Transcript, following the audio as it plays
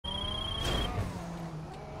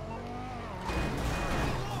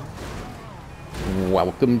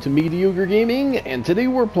Welcome to Mediocre Gaming, and today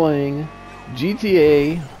we're playing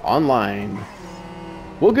GTA Online.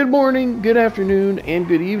 Well, good morning, good afternoon, and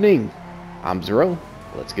good evening. I'm Zero.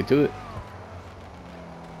 Let's get to it.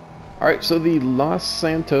 Alright, so the Los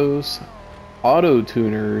Santos Auto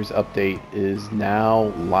Tuners update is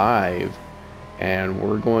now live, and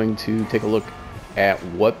we're going to take a look at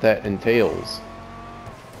what that entails.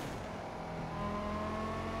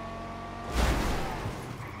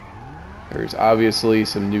 There's obviously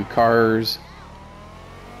some new cars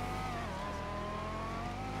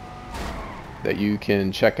that you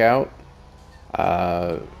can check out.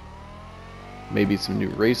 Maybe some new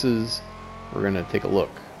races. We're going to take a look.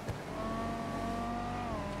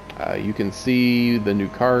 You can see the new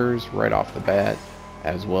cars right off the bat,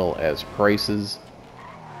 as well as prices.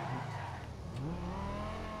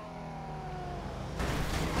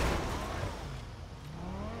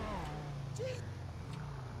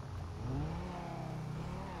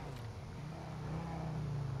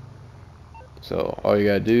 So all you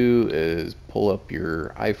gotta do is pull up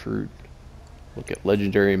your iFruit, look at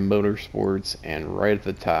Legendary Motorsports, and right at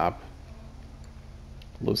the top,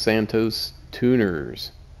 Los Santos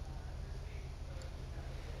Tuners.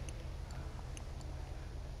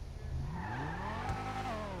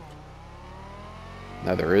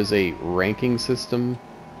 Now there is a ranking system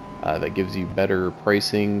that gives you better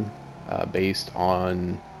pricing based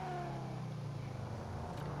on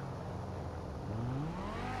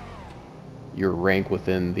your rank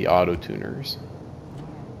within the auto tuners.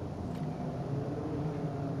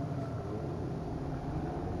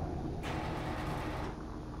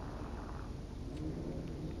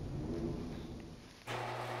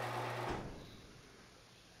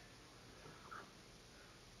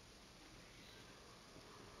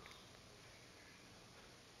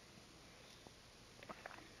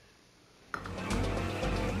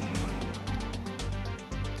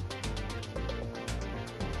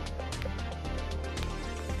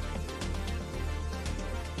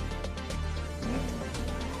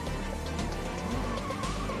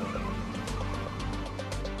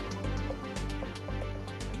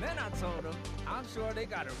 Told them, I'm sure they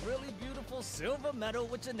got a really beautiful silver medal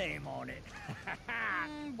with your name on it.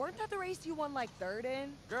 Weren't that the race you won like third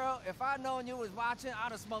in? Girl, if I'd known you was watching,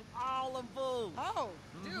 I'd have smoked all them fools. Oh,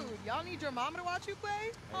 dude, y'all need your mama to watch you play?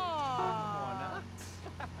 Come on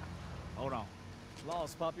now. Hold on.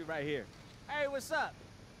 Lost puppy right here. Hey, what's up?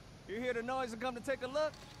 You hear the noise and come to take a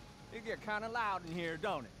look? It get kind of loud in here,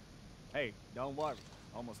 don't it? Hey, don't worry.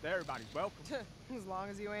 Almost everybody's welcome. As long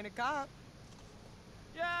as you ain't a cop.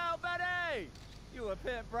 Yo, Betty! You a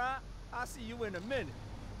pimp, bruh? I'll see you in a minute.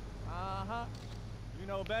 Uh-huh. You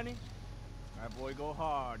know Benny? That boy go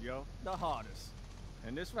hard, yo. The hardest.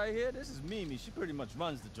 And this right here, this is Mimi. She pretty much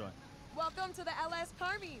runs the joint. Welcome to the LS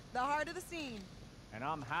Car Meet, the heart of the scene. And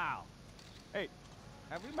I'm Hal. Hey,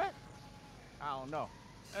 have we met? I don't know.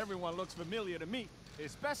 Everyone looks familiar to me,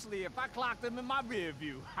 especially if I clocked him in my rear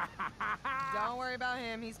view. Don't worry about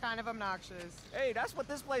him. He's kind of obnoxious. Hey, that's what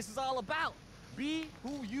this place is all about. Be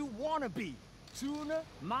who you wanna be. Tuner,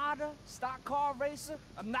 modder, stock car racer,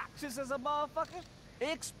 obnoxious as a motherfucker.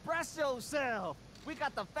 Express yourself. We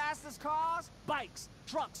got the fastest cars, bikes,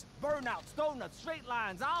 trucks, burnouts, donuts, straight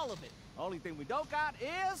lines, all of it. Only thing we don't got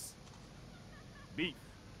is beef.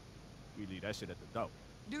 We leave that shit at the door.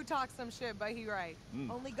 Do talk some shit, but he right.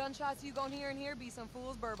 Only gunshots you gon' hear in here be some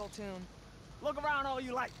fool's burble tune. Look around all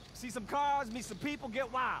you like. See some cars, meet some people, get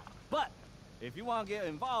wild. But if you want to get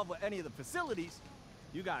involved with any of the facilities,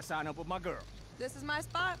 you gotta sign up with my girl. This is my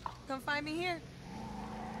spot. Come find me here.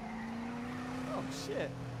 Oh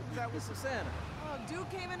shit, who's that with Santa? Oh, dude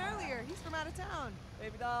came in earlier. He's from out of town.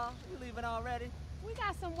 Baby doll, you leaving already? We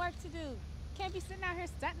got some work to do. Can't be sitting out here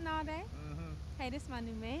stunting all day. Hey, this is my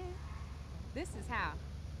new man. This is Hal.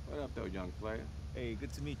 What up, though, young player? Hey,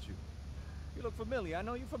 good to meet you. You look familiar. I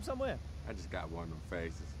know you from somewhere. I just got one of them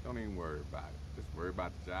faces. Don't even worry about it. Just worry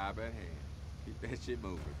about the job at hand. Keep that shit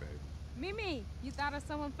moving, baby. Mimi, you thought of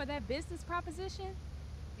someone for that business proposition?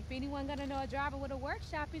 If anyone gonna know a driver with a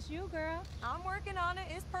workshop, it's you, girl. I'm working on it.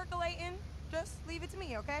 It's percolating. Just leave it to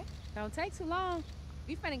me, okay? Don't take too long.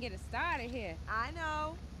 We finna get it started here. I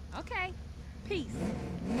know. Okay. Peace.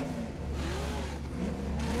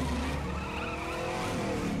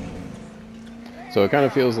 So it kind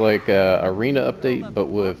of feels like arena update, but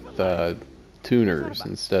with tuners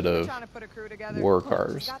instead of Trying to put a crew together. war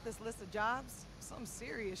cars. Got this list of jobs. Some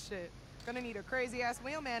serious shit. Gonna need a crazy ass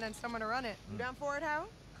wheelman and someone to run it. You down for it, Hal?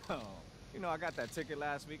 Oh, you know I got that ticket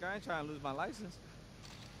last week. I ain't trying to lose my license.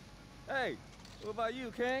 Hey, what about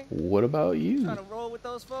you, King? What about you? Trying to roll with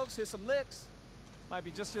those folks, hit some licks? Might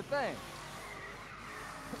be just your thing.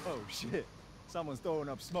 Oh, shit. Someone's throwing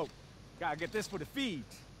up smoke. Gotta get this for the feed.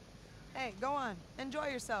 Hey, go on. Enjoy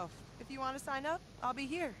yourself. If you want to sign up, I'll be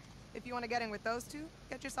here. If you want to get in with those two,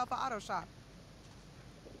 get yourself an auto shop.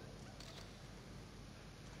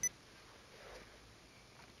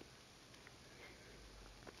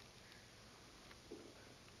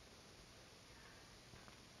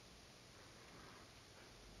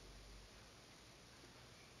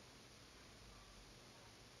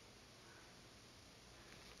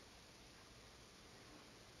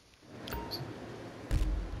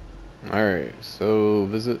 Alright, so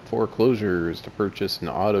visit foreclosures to purchase an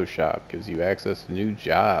auto shop. Gives you access to new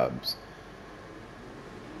jobs.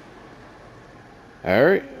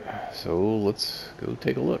 Alright, so let's go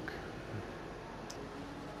take a look.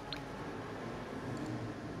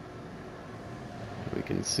 We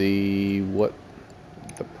can see what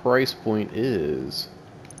the price point is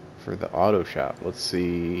for the auto shop. Let's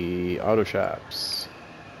see, auto shops.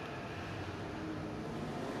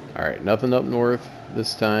 Alright, nothing up north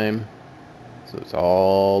this time. So it's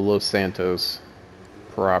all Los Santos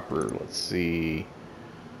proper. Let's see,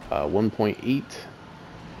 1.8,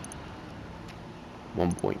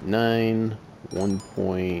 1.9,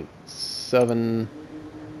 1.7,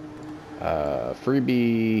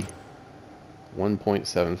 freebie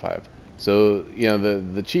 1.75. So, you know,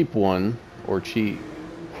 the cheap one, or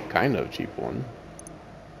kind of cheap one,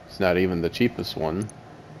 it's not even the cheapest one.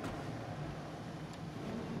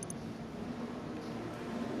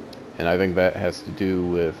 And I think that has to do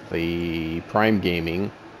with the Prime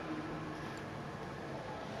Gaming.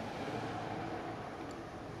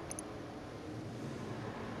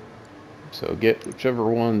 So get whichever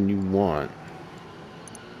one you want.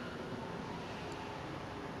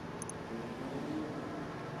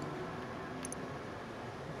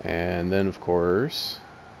 And then, of course,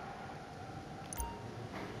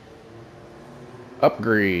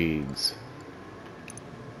 upgrades.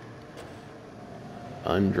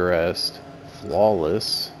 Undressed,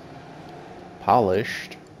 flawless,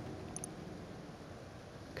 polished,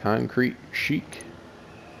 concrete chic,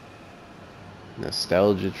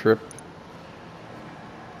 nostalgia trip,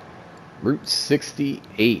 Route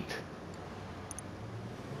 68.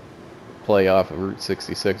 Play off of Route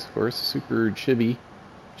 66, of course. Super chibi.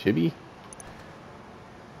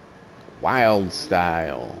 Wild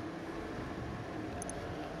style.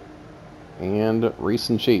 And race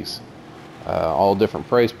and chase. All different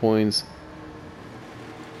price points.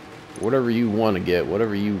 Whatever you want to get,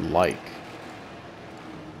 whatever you like.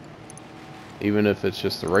 Even if it's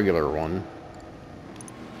just a regular one.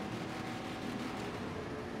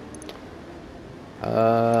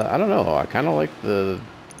 I don't know. I kind of like the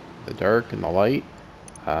dark and the light.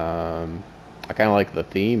 I kind of like the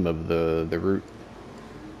theme of the Route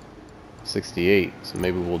 68, so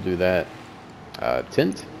maybe we'll do that.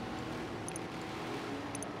 Tint.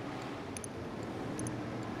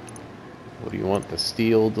 What do you want the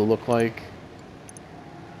steel to look like?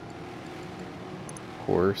 Of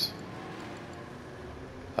course.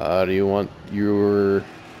 Do you want your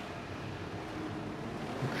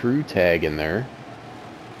crew tag in there?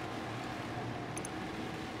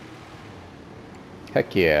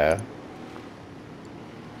 Heck yeah.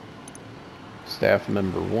 Staff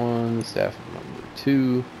member 1, staff member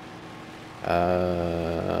 2.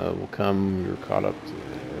 Will come, you're caught up to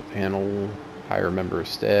the panel. Hire a member of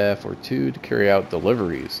staff or 2 to carry out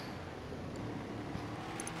deliveries.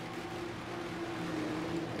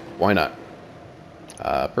 Why not?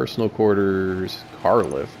 Personal quarters, car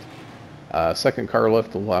lift. Second car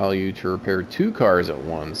lift will allow you to repair 2 cars at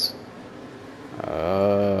once.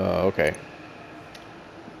 Okay.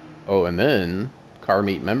 Oh, and then car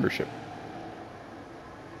meet membership.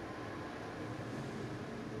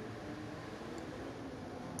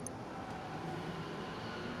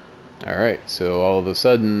 Alright, so all of a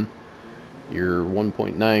sudden your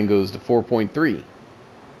 1.9 goes to 4.3.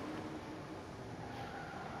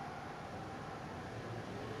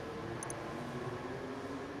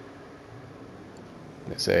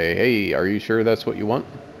 They say, hey, are you sure that's what you want?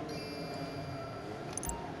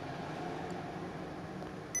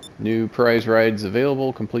 New prize rides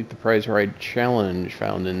available. Complete the prize ride challenge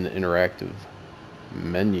found in the interactive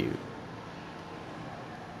menu.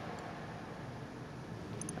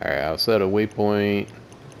 Alright, I'll set a waypoint.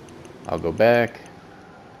 I'll go back.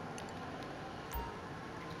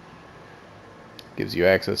 Gives you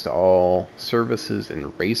access to all services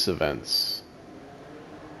and race events.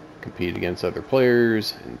 Compete against other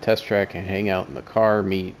players and test track and hang out in the car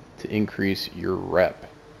meet to increase your rep.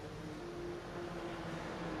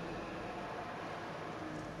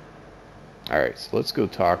 Alright, so let's go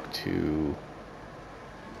talk to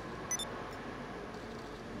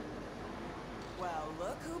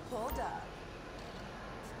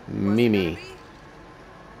Mimi.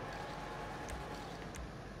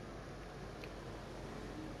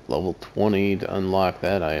 Level 20 to unlock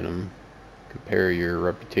that item. Compare your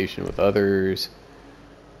reputation with others.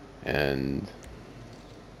 And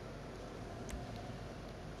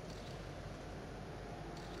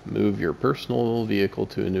move your personal vehicle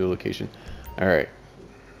to a new location. Alright.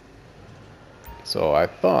 So I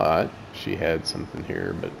thought she had something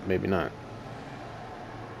here, but maybe not.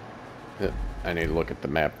 Yep, I need to look at the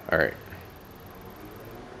map. Alright.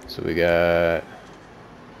 So we got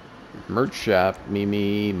merch shop,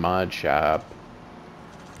 Mimi, mod shop,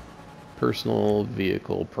 personal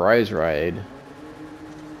vehicle, prize ride.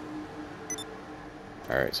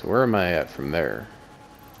 Alright, so where am I at from there?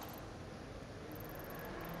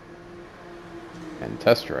 And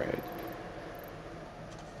test ride.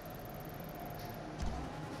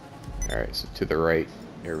 Alright, so to the right.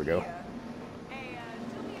 Here we go. Hey,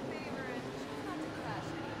 do me a favor and try not to crash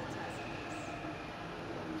any of the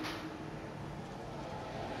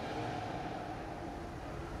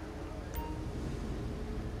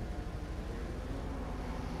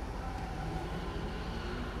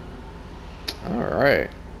Teslas. Alright.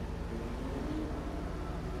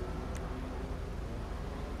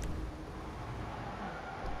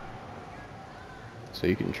 So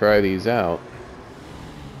you can try these out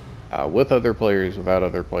with other players, without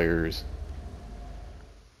other players.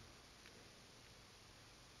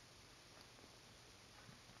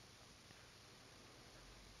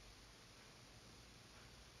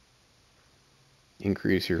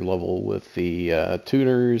 Increase your level with the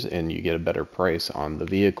tuners and you get a better price on the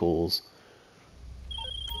vehicles.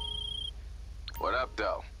 What up,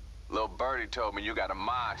 though? Lil Birdie told me you got a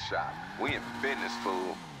mod shop. We in business,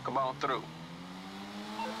 fool. Come on through.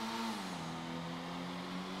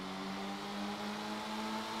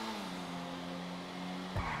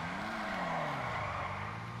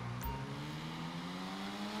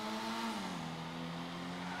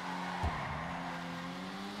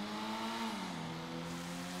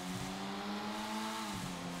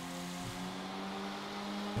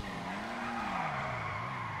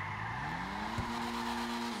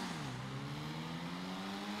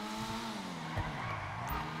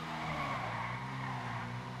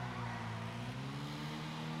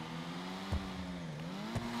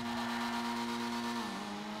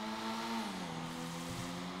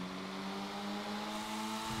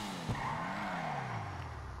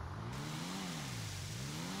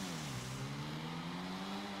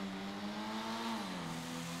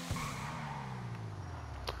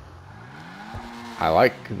 I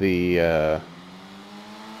like the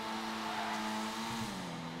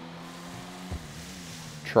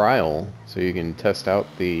trial, so you can test out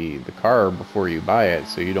the car before you buy it,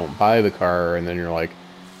 so you don't buy the car and then you're like,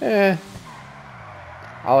 I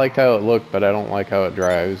liked how it looked but I don't like how it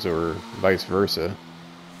drives, or vice versa.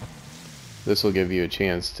 This will give you a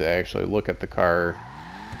chance to actually look at the car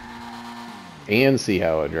and see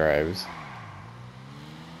how it drives.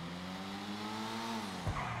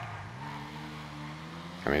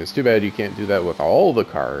 I mean, it's too bad you can't do that with all the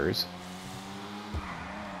cars.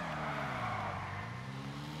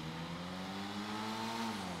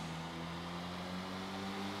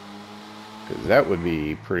 Because that would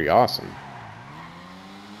be pretty awesome.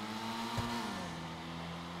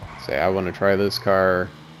 Say, I want to try this car.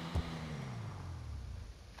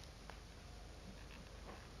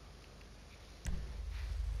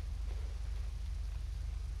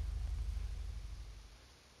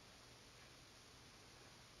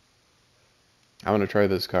 I want to try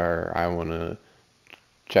this car. I want to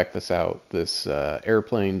check this out, this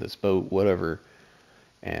airplane, this boat, whatever,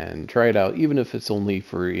 and try it out, even if it's only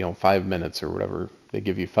for, 5 minutes or whatever. They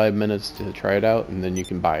give you 5 minutes to try it out, and then you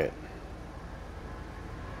can buy it.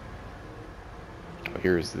 Oh,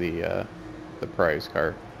 here's the prize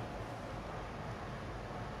car.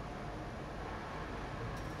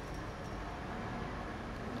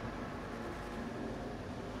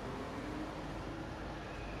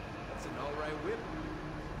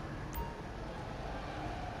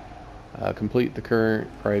 Complete the current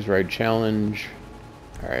prize ride challenge.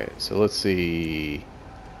 Alright, so let's see.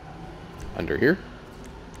 Under here?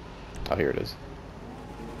 Oh, here it is.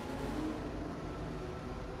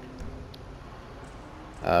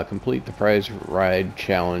 Complete the prize ride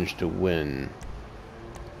challenge to win.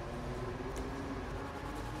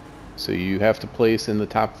 So you have to place in the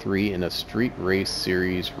top 3 in a street race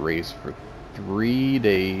series race for 3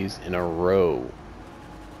 days in a row.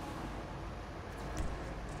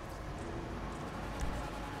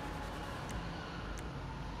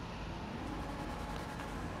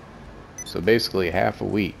 So basically half a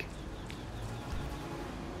week.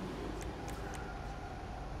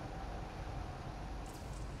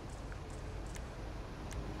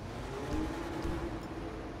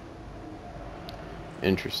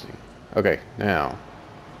 Interesting. Okay, now,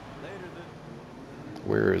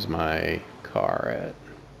 where is my car at?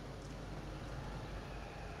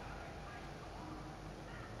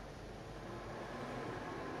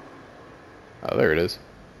 Oh, there it is.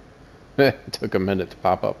 It took a minute to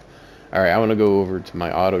pop up. Alright, I want to go over to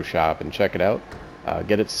my auto shop and check it out.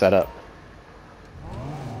 Get it set up.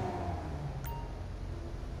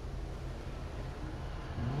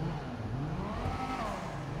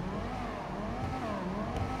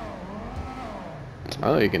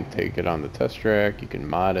 Oh, you can take it on the test track. You can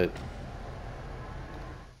mod it.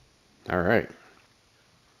 Alright.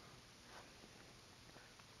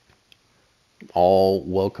 All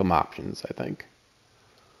welcome options, I think.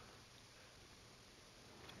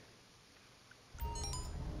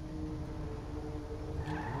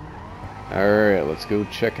 Alright, let's go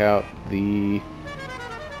check out the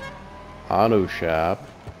auto shop.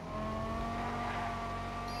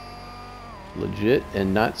 Legit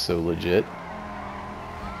and not so legit.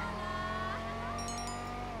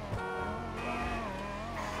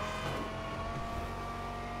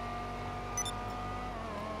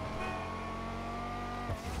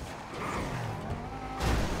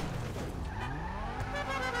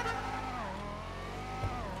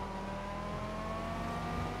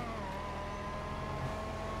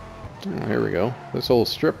 Oh, here we go. This whole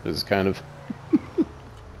strip is kind of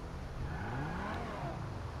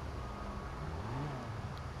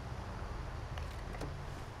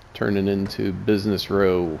turning into Business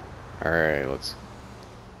Row. Alright, let's...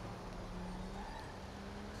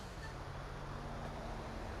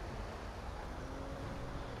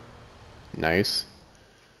 Nice.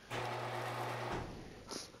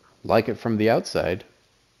 Like it from the outside.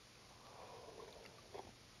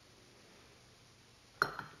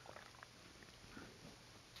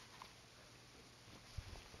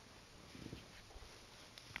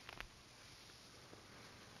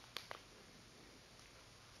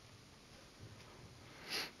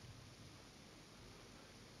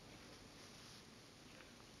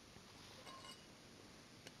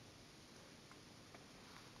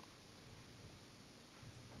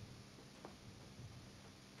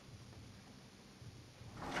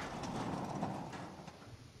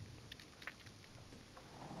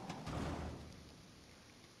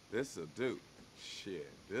 This'll do.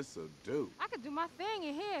 Shit, this'll do. I could do my thing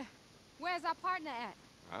in here. Where's our partner at?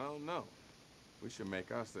 I don't know. We should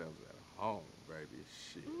make ourselves at home, baby.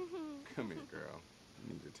 Shit. Come here, girl.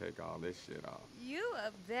 You need to take all this shit off. You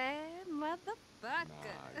a bad motherfucker.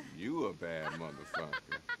 Nah, you a bad motherfucker.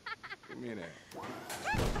 Give me that.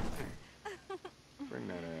 Bring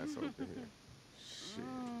that ass over here. Shit,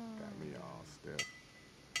 got me all stiff.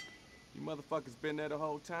 You motherfuckers been there the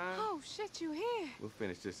whole time? Oh, shit, you here? We'll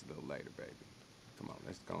finish this a little later, baby. Come on,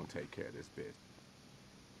 let's go and take care of this bitch.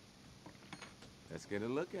 Let's get a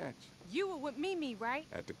look at you. You were with Mimi, right?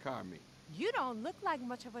 At the car meet. You don't look like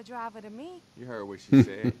much of a driver to me. You heard what she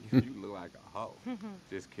said. You look like a hoe.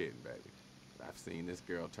 Just kidding, baby. I've seen this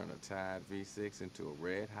girl turn a Tide V6 into a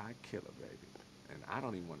red-hot killer, baby. And I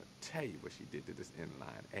don't even want to tell you what she did to this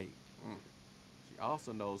inline 8. She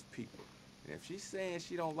also knows people. And if she's saying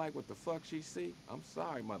she don't like what the fuck she see, I'm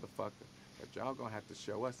sorry, motherfucker. But y'all gonna have to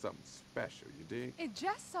show us something special, you dig? It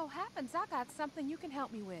just so happens I got something you can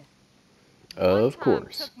help me with. Of One time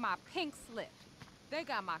course. took my pink slip. They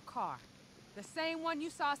got my car. The same one you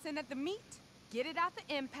saw sitting at the meet. Get it out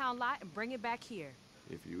the impound lot and bring it back here.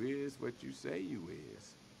 If you is what you say you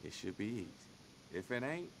is, it should be easy. If it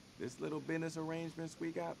ain't, this little business arrangements we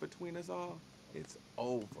got between us all, it's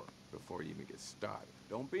over before you even get started.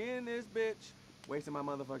 Don't be in this bitch wasting my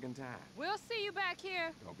motherfucking time. We'll see you back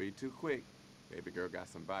here. Don't be too quick. Baby girl got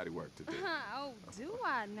some body work to do. Oh, do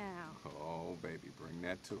I now? Oh, baby, bring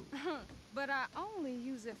that too. But I only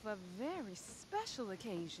use it for very special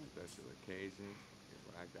occasions. Special occasions is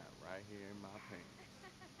what I got right here in my pants.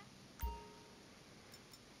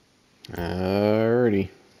 Alrighty.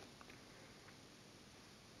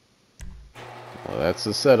 Well, that's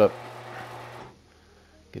the setup.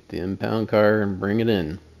 Get the impound car and bring it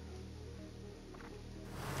in.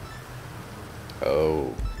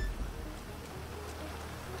 Oh.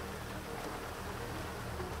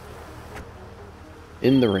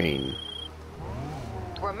 In the rain.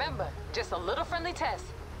 Remember, just a little friendly test.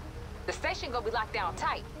 The station gonna be locked down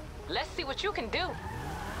tight. Let's see what you can do.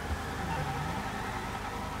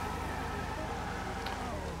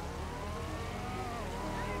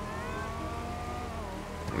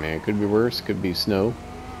 Man, it could be worse. Could be snow.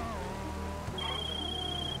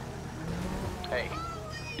 Hey,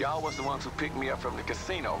 y'all was the ones who picked me up from the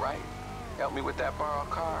casino, right? Helped me with that borrowed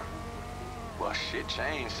car? Well, shit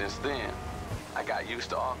changed since then. I I got used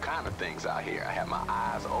to all kind of things out here. I had my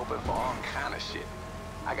eyes open for all kind of shit.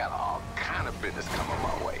 I got all kind of business coming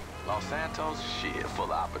my way. Los Santos, shit, full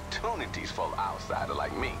of opportunities for an outsider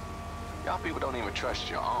like me. Y'all people don't even trust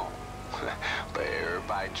your own. But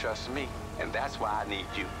everybody trusts me, and that's why I need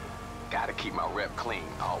you. Gotta keep my rep clean.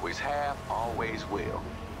 Always have, always will.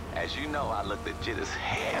 As you know, I look legit as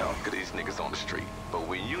hell to these niggas on the street. But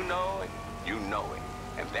when you know it, you know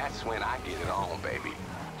it. And that's when I get it on, baby.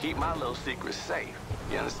 Keep my little secrets safe.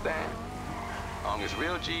 You understand? Long as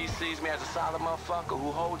real G's sees me as a solid motherfucker who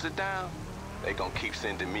holds it down, they gonna keep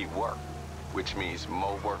sending me work. Which means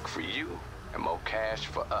more work for you and more cash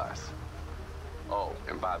for us. Oh,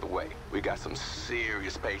 and by the way, we got some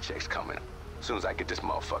serious paychecks coming as soon as I get this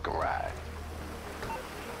motherfucking ride.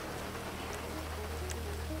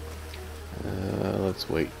 Let's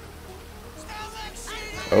wait.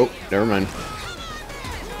 Oh, never mind.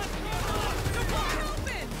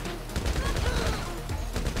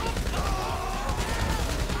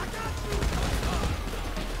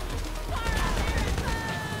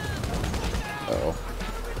 Uh-oh.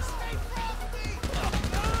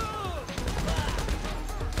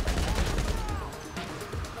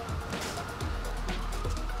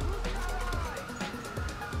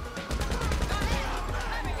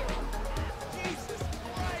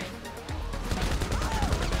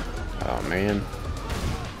 Oh man.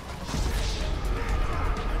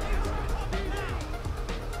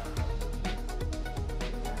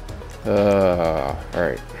 All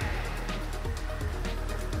right.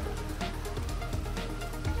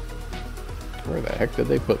 Where the heck did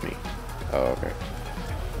they put me? Oh, okay.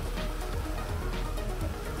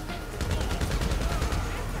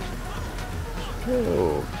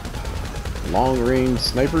 Oh, long-range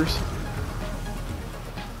snipers.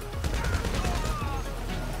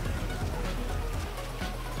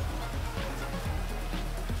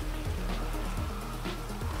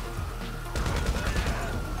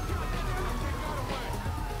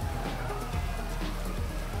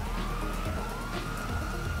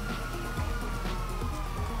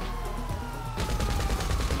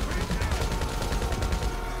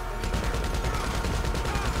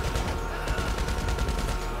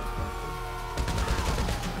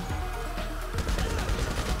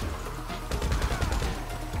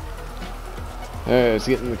 Let's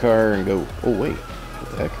get in the car and go. Oh wait,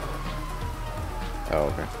 what the heck? Oh,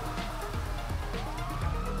 okay.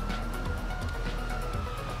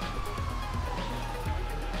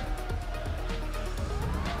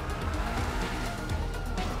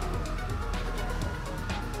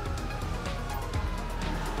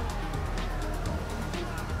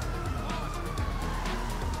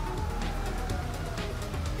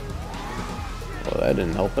 Well, that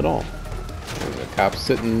didn't help at all. There's a cop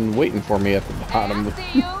sitting waiting for me at the bottom. Hey,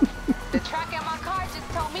 I see you. The track in my car just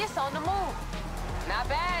told me it's on the move. Not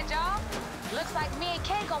bad, y'all. Looks like me and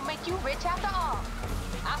Kay gonna make you rich after all.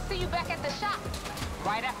 I'll see you back at the shop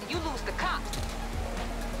right after you lose the cops.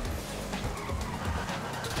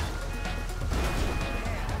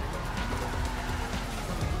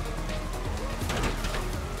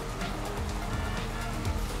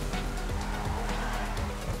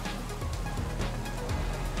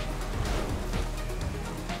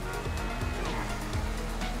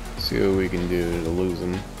 See what we can do to lose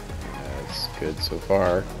him. That's good so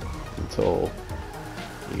far. Until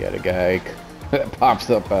you got a guy that pops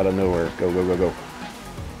up out of nowhere. Go, go, go, go.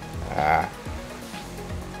 Ah.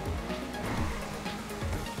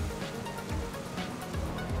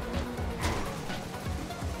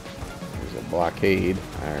 There's a blockade.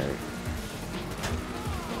 Alright.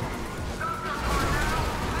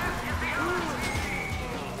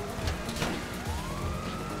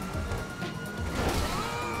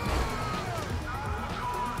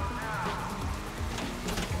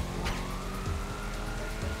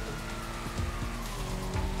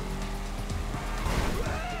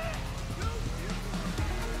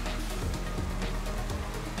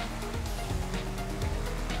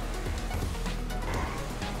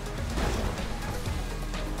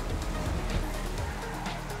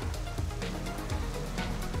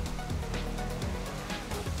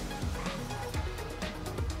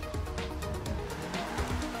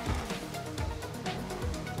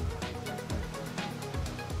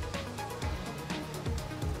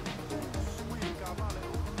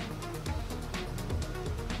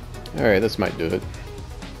 Alright, this might do it.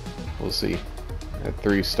 We'll see. At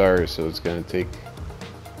 3 stars, so it's gonna take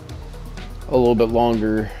a little bit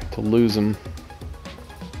longer to lose them.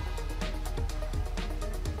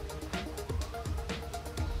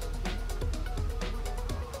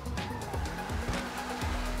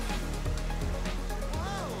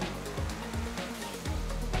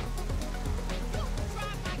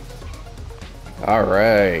 All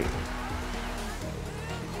right.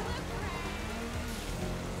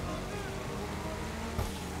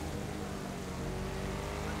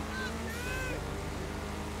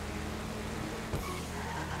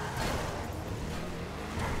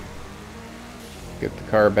 Get the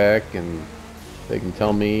car back and they can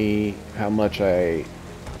tell me how much I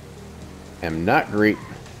am not great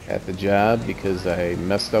at the job because I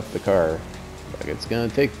messed up the car. Like, it's gonna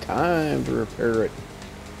take time to repair it.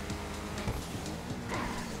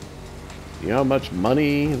 You know how much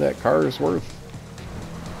money that car is worth?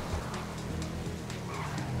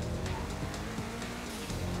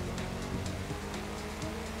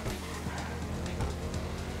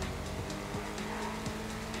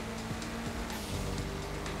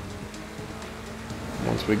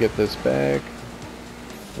 Once we get this back,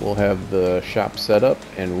 we'll have the shop set up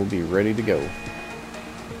and we'll be ready to go.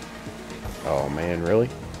 Oh man, really?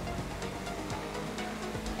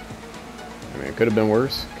 I mean, it could have been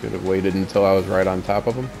worse. Could have waited until I was right on top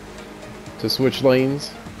of them to switch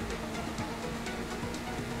lanes.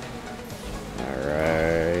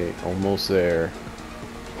 Alright, almost there.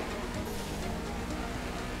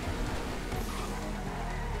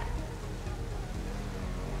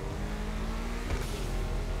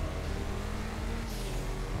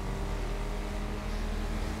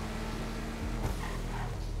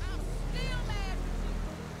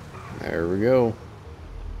 There we go.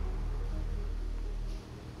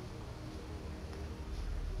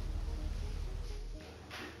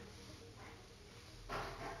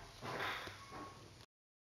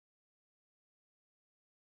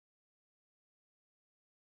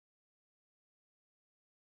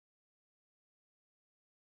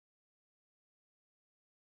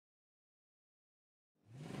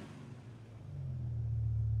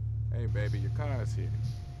 Hey, baby, your car's here.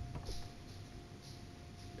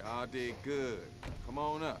 Y'all did good. Come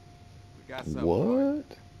on up. We got something for you.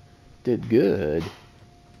 What? Did good.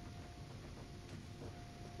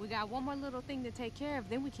 We got one more little thing to take care of,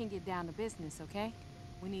 then we can get down to business, okay?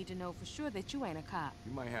 We need to know for sure that you ain't a cop.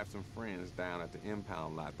 You might have some friends down at the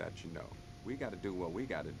impound lot that you know. We gotta do what we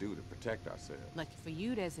gotta do to protect ourselves. Lucky for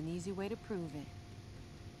you, there's an easy way to prove it.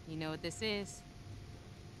 You know what this is?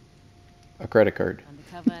 A credit card.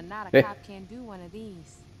 Undercover or not, a cop can't do one of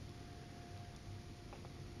these.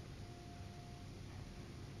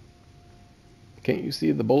 Can't you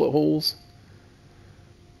see the bullet holes?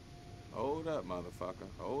 Hold up, motherfucker.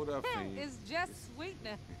 Hold up, fiend. It's just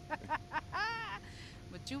sweetener.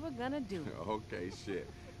 But you were gonna do it. Okay, shit.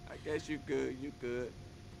 I guess you good,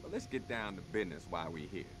 But let's get down to business while we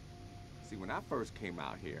here. See, when I first came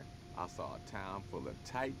out here, I saw a town full of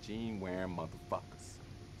tight jean-wearing motherfuckers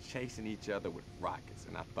chasing each other with rockets,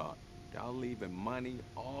 and I thought, y'all leaving money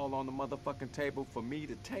all on the motherfucking table for me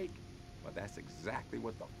to take? Well, that's exactly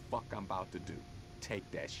what the fuck I'm about to do. Take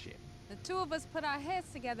that shit. The two of us put our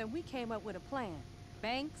heads together and we came up with a plan.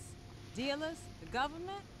 Banks, dealers, the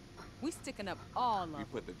government. We sticking up all of We them.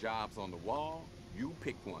 put the jobs on the wall, you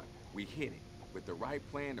pick one. We hit it. With the right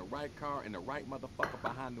plan, the right car, and the right motherfucker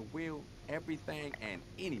behind the wheel, everything and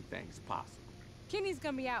anything's possible. Kenny's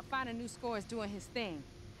gonna be out finding new scores doing his thing.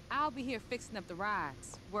 I'll be here fixing up the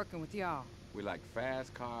rides, working with y'all. We like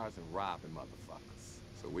fast cars and robbing motherfuckers.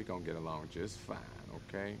 So we gonna get along just fine,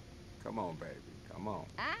 okay? Come on, baby. Come on.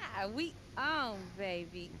 Ah, we on,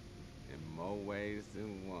 baby. In more ways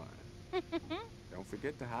than one. Don't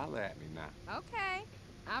forget to holler at me now. Okay,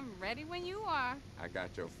 I'm ready when you are. I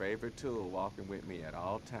got your favorite tool walking with me at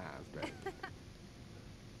all times, baby.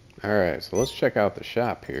 Alright, so let's check out the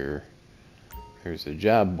shop here. There's a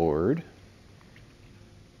job board.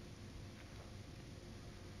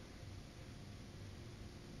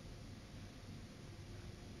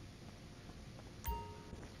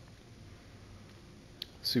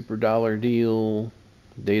 Super dollar deal,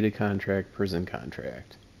 data contract, prison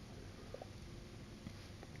contract.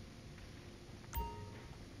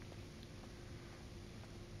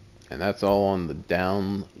 And that's all on the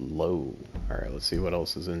down low. Alright, let's see what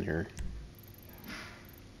else is in here.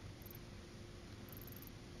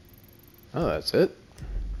 Oh, that's it.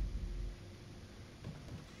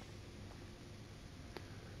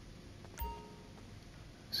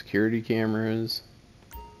 Security cameras.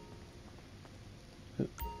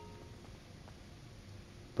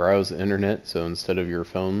 Browse the internet, so instead of your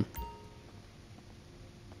phone.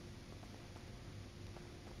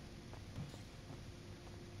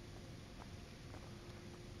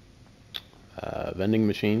 Vending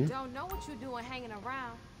machine. Don't know what you're doing hanging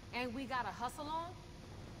around. And we got a hustle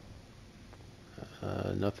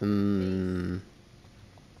on? Nothing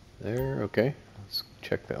there. Okay, let's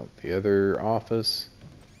check out the other office.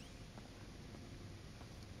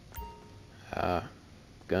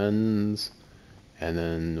 Guns, and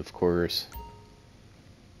then of course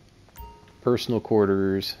personal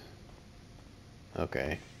quarters.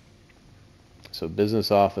 Okay, so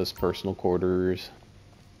business office, personal quarters.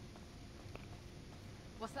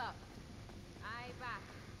 What's up? Aye, bye.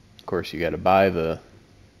 Of course, you got to buy the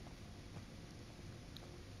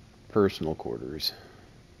personal quarters.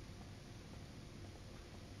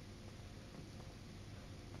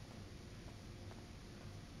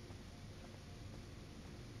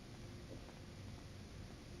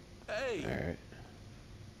 Hey. All right.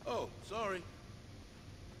 Oh, sorry.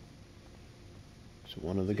 So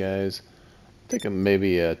one of the guys,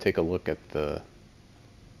 maybe take a look at the.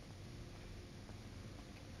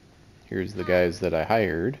 Here's the guys that I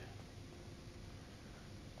hired.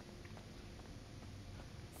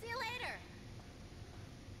 See you later.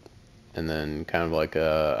 And then kind of like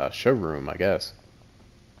a showroom, I guess.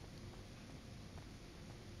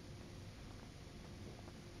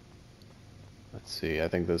 Let's see, I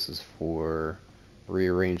think this is for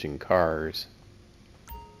rearranging cars.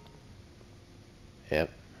 Yep.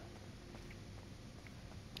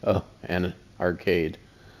 Oh, and an arcade.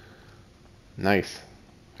 Nice.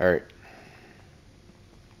 Alright.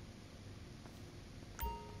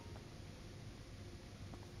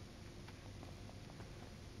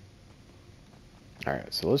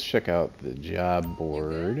 Alright, so let's check out the job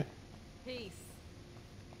board. Peace.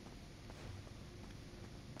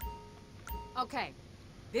 Okay,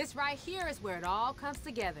 this right here is where it all comes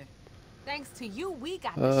together. Thanks to you, we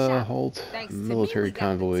got the shop. Halt. Thanks to me, Military we got the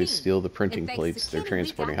convoys team. steal the printing And thanks plates to they're Kenny, we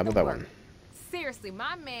transporting. got How the about that work. one? Seriously,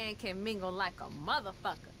 my man can mingle like a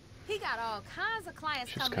motherfucker. He got all kinds of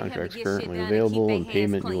clients Just coming to him to contracts get currently shit done available and and keep their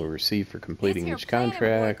hands payment you will clean. receive for completing This here each planning board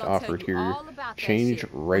contract gonna tell offered you here. all about that Change shit.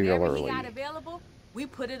 regularly. Whatever he got available, we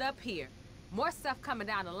put it up here. More stuff coming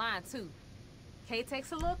down the line too. K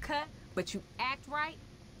takes a little cut, but you act right,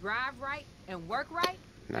 drive right, and work right,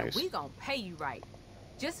 Nice. and we gonna pay you right.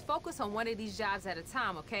 Just focus on one of these jobs at a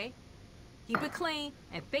time, okay? Keep it clean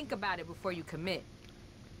and think about it before you commit.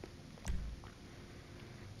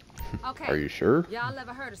 Okay. Are you sure? Y'all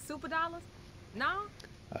ever heard of super dollars? No?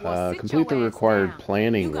 Well, sit Complete the your ass required down.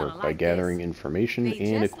 planning You gonna work by like gathering this. information They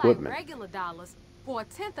and just equipment. like regular dollars for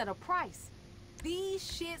 1/10 of the price. These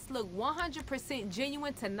shits look 100%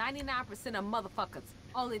 genuine to 99% of motherfuckers.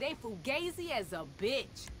 Only they fugazi as a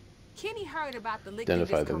bitch. Kenny heard about the lick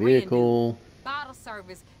Identify this the Korean vehicle. dude. Bottle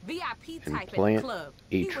service, VIP and type at the plant club.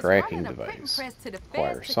 a He was tracking running a printing device. press to the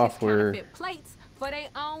Acquire feds to software. counterfeit plates for their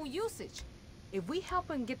own usage. If we help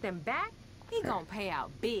him get them back, he gonna pay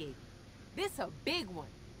out big. This a big one.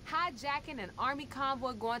 Hijacking an army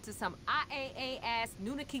convoy going to some IAA-ass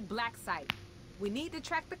Nunaki black site. We need to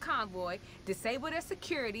track the convoy, disable their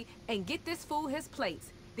security, and get this fool his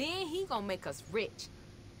plates. Then he gonna make us rich.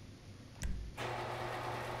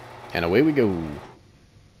 And away we go.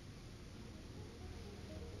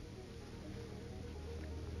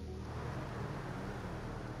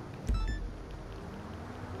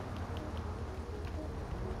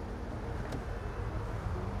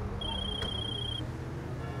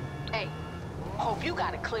 Hey, hope you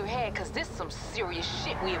got a clear head, cause this is some serious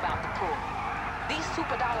shit we about to pull. These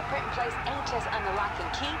super dollar printing plates ain't just under lock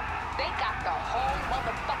and key. They got the whole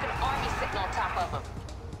motherfucking army sitting on top of them.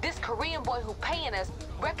 This Korean boy who paying us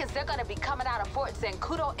reckons they're gonna be coming out of Fort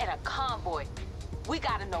Zancudo in a convoy. We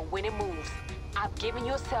gotta know when it moves. I've given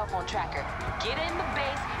you a cell phone tracker. Get in the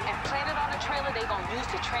base and plant it on the trailer they gonna use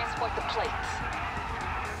to transport the plates.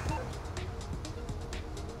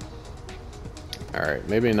 Alright,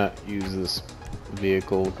 maybe not use this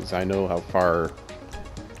vehicle because I know how far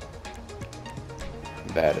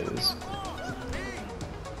that is.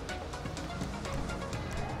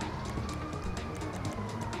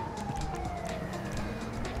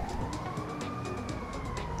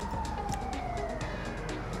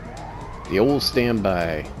 The old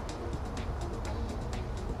standby.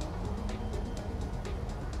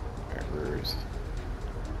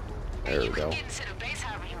 There we go. Get into the base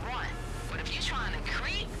however you want. But if you trying to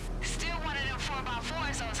creep, still one of them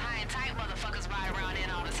 4x4s, those high and tight motherfuckers ride around in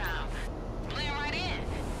all the time. Blend right in.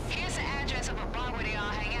 Here's the address of a bar where they all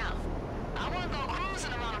hang out. I wouldn't go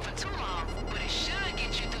cruising around them for too long, but it should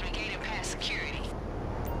get you through the gate and past security.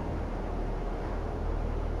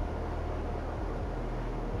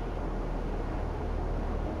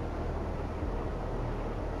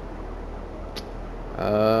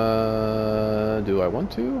 Do I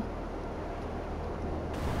want to?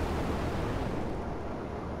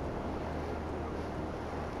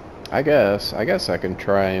 I guess I can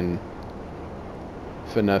try and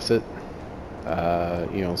finesse it.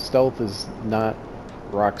 You know, stealth is not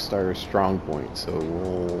Rockstar's strong point, so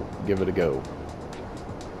we'll give it a go.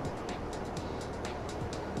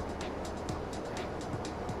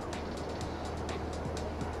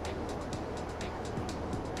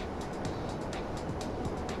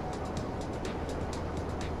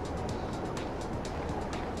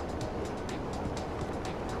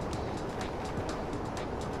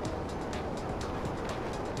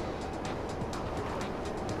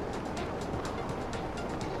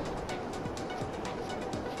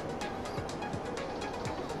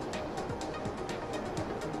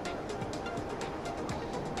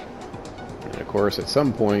 Of course, at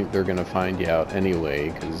some point they're going to find you out anyway,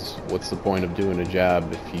 because what's the point of doing a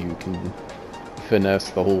job if you can finesse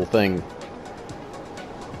the whole thing?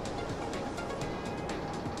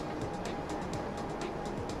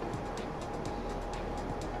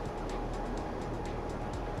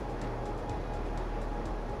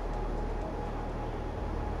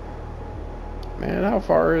 Man, how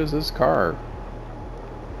far is this car?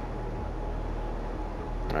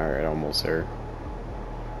 Alright, almost there.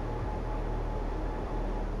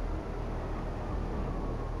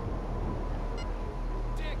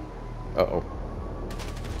 Uh-oh.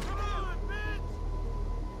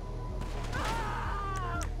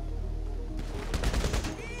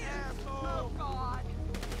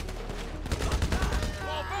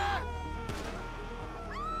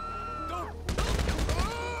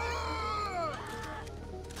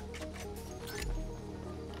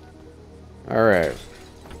 Alright.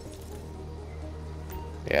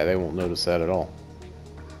 Yeah, they won't notice that at all.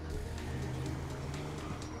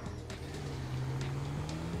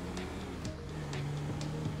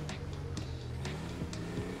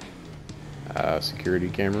 Security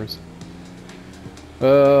cameras.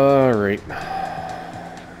 Alright.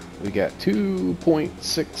 We got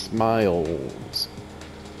 2.6 miles.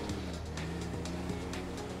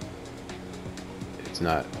 It's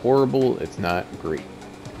not horrible, it's not great.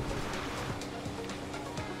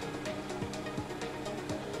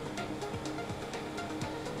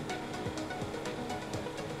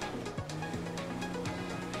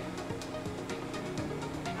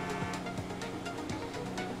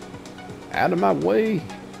 Out of my way.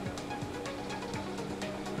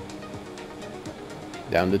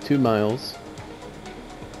 Down to 2 miles.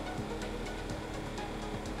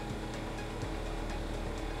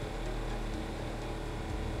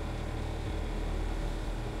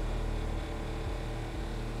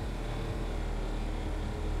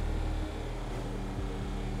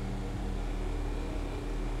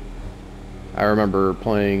 I remember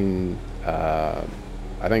playing, I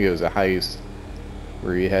think it was a heist,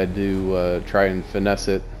 where you had to try and finesse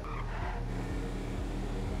it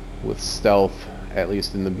with stealth, at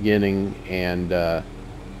least in the beginning, and I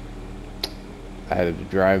had to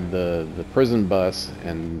drive the prison bus,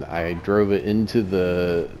 and I drove it into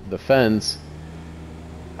the fence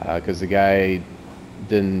because the guy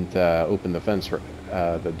didn't open the fence,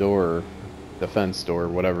 the door, the fence door,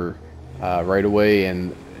 whatever, right away,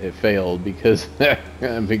 and it failed because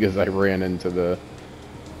because I ran into the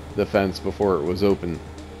fence before it was open.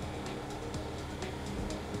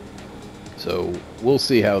 So we'll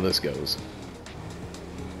see how this goes.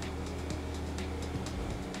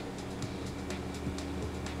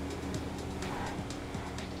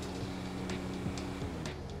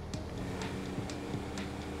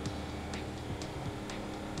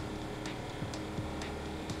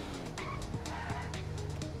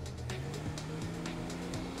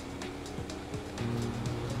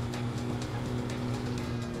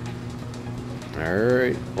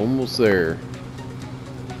 Alright, almost there.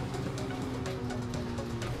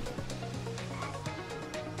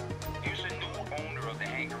 Here's a new owner of the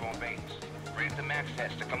hangar on base. Grant them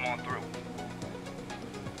access to come on through.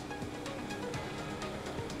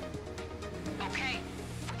 Okay,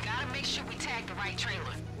 we gotta make sure we tag the right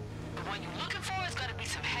trailer. The one you're looking for is gonna be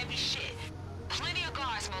some heavy shit. Plenty of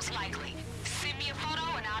guards, most likely. Send me a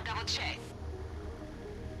photo and I'll double check.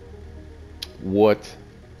 What?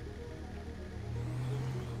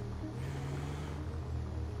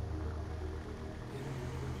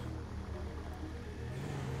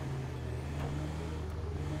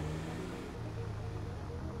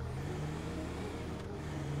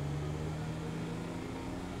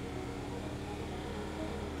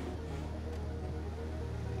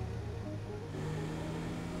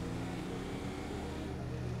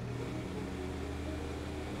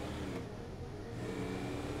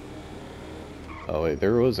 Oh wait,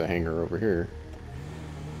 there was a hangar over here.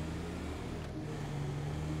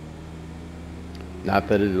 Not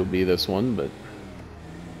that it'll be this one, but...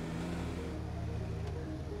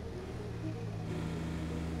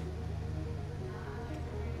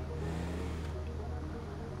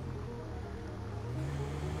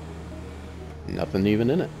 Nothing even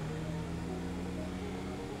in it.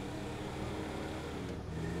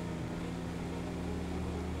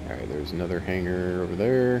 Alright, there's another hangar over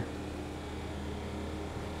there.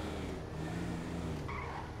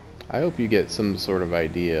 I hope you get some sort of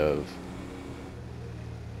idea of,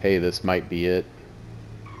 hey, this might be it.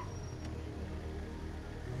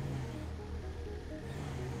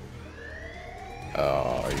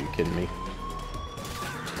 Oh, are you kidding me?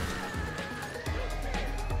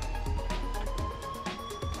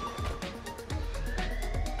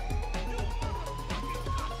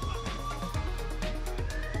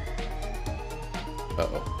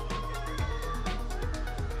 Uh-oh.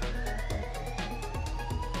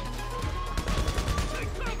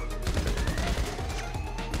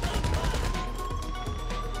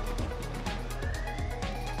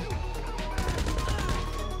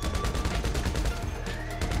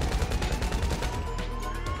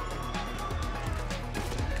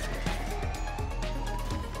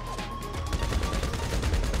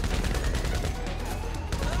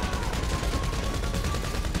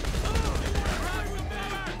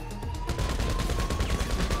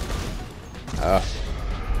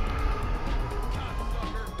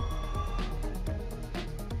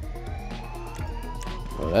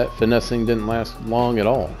 Well, that finessing didn't last long at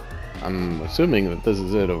all. I'm assuming that this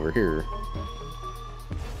is it over here.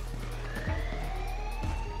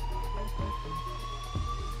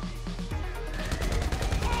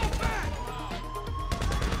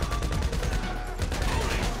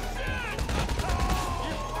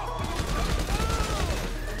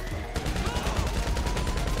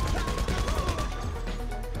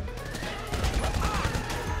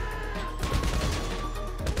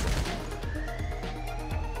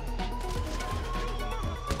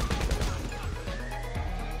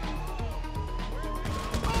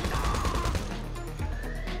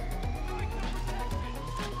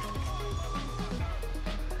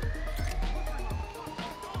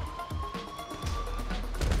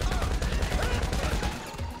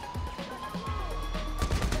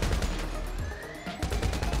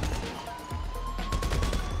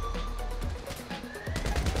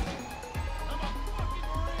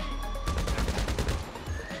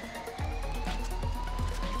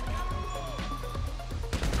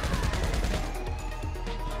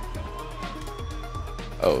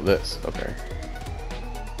 Oh, this. Okay.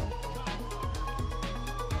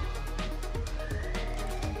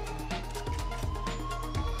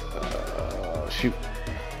 Shoot.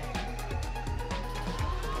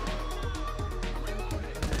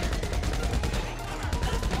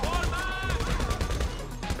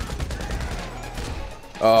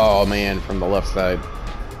 Oh man, from the left side.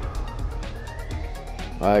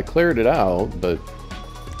 I cleared it out, but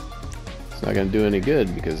it's not gonna do any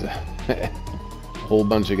good because a whole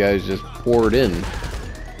bunch of guys just poured in.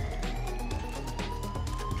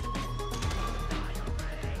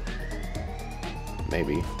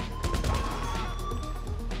 Maybe.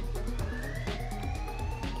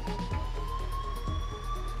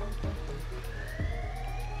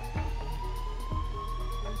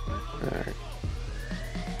 Alright.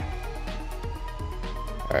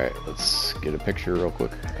 Alright, let's get a picture real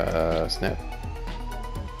quick. Snap.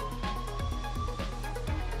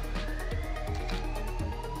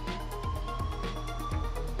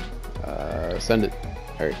 Send it.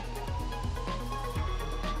 Alright.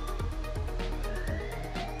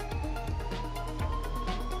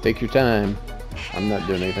 Take your time. I'm not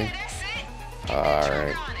doing anything.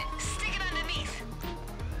 Alright.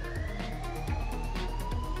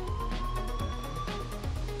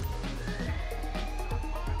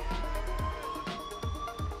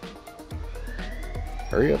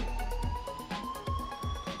 Hurry up.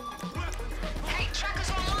 Hey,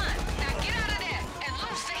 tracker's online. Now get out of there and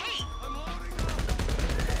lose the heat.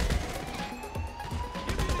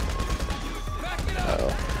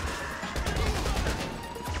 Uh-oh.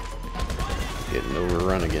 Getting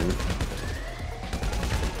overrun again.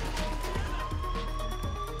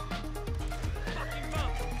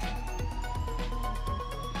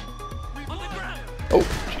 Oh,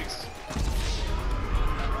 jeez.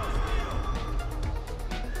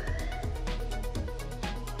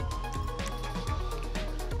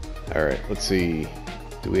 Alright, let's see.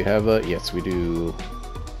 Do we have a... Yes, we do.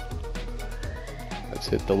 Let's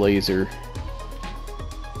hit the laser.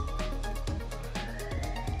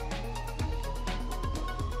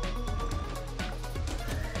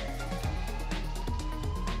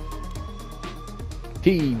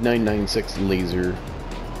 P996 laser.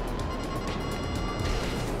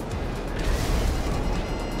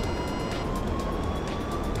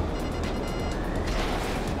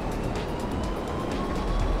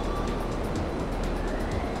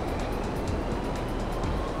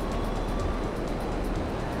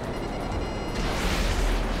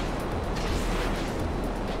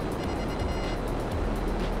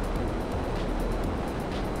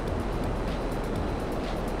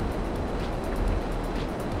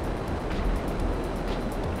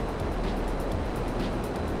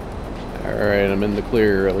 Alright, I'm in the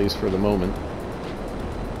clear, at least for the moment.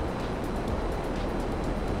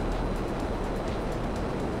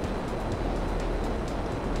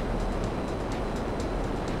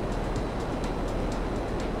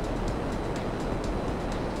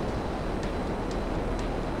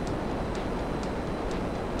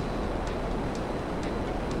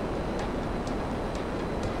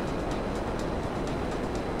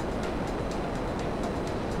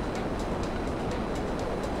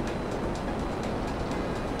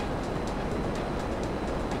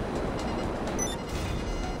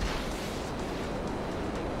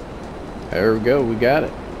 There we go, we got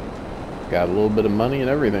it. Got a little bit of money and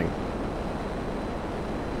everything.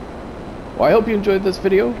 Well, I hope you enjoyed this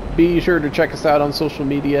video. Be sure to check us out on social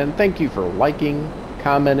media, and thank you for liking,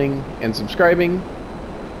 commenting, and subscribing.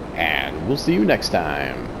 And we'll see you next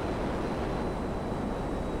time.